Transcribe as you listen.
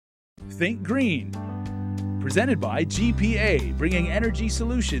Think Green. Presented by GPA, bringing energy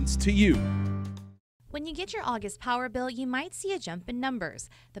solutions to you. When you get your August power bill, you might see a jump in numbers.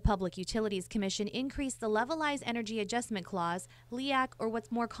 The Public Utilities Commission increased the Levelized Energy Adjustment Clause, LEAC, or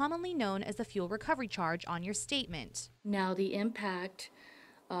what's more commonly known as the fuel recovery charge, on your statement. Now the impact,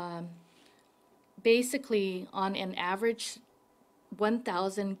 basically on an average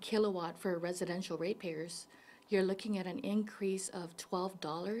 1,000 kilowatt for residential ratepayers, you're looking at an increase of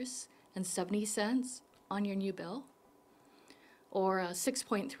 $12.70 on your new bill, or a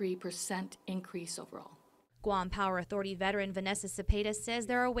 6.3% increase overall. Guam Power Authority veteran Vanessa Cepeda says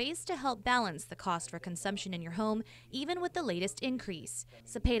there are ways to help balance the cost for consumption in your home, even with the latest increase.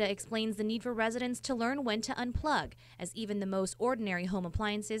 Cepeda explains the need for residents to learn when to unplug, as even the most ordinary home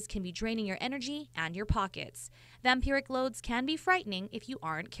appliances can be draining your energy and your pockets. Vampiric loads can be frightening if you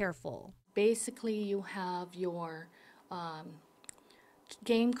aren't careful. Basically, you have your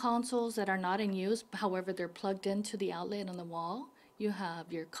game consoles that are not in use, however they're plugged into the outlet on the wall. You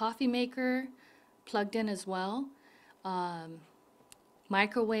have your coffee maker plugged in as well,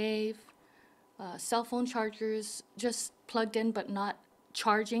 microwave, cell phone chargers just plugged in but not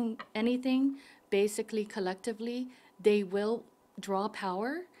charging anything. Basically, collectively, they will draw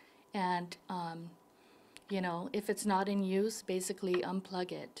power, and if it's not in use, basically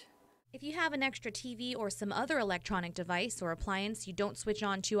unplug it. If you have an extra TV or some other electronic device or appliance you don't switch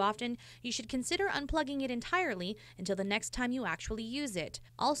on too often, you should consider unplugging it entirely until the next time you actually use it.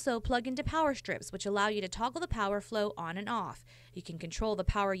 Also, plug into power strips, which allow you to toggle the power flow on and off. You can control the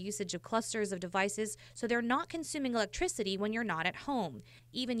power usage of clusters of devices so they're not consuming electricity when you're not at home.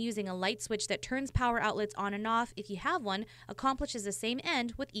 Even using a light switch that turns power outlets on and off, if you have one, accomplishes the same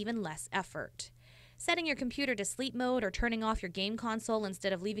end with even less effort. Setting your computer to sleep mode or turning off your game console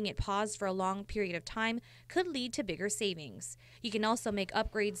instead of leaving it paused for a long period of time could lead to bigger savings. You can also make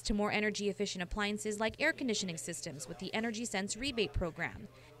upgrades to more energy-efficient appliances like air conditioning systems with the Energy Sense rebate program.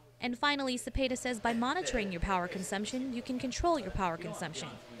 And finally, Cepeda says by monitoring your power consumption, you can control your power consumption.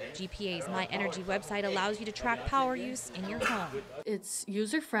 GPA's My Energy website allows you to track power use in your home. It's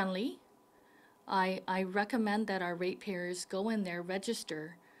user-friendly. I recommend that our ratepayers go in there,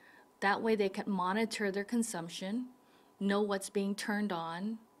 register. That way they can monitor their consumption, know what's being turned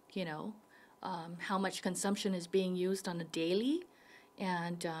on, how much consumption is being used on a daily,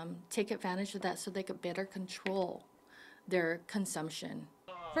 and take advantage of that so they could better control their consumption.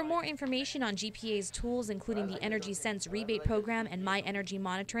 For more information on GPA's tools, including the Energy Sense rebate program and My Energy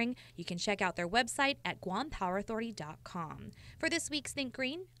monitoring, you can check out their website at guampowerauthority.com. For this week's Think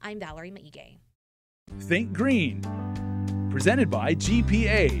Green, I'm Valerie Maige. Think Green. Presented by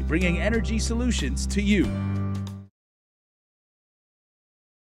GPA, bringing energy solutions to you.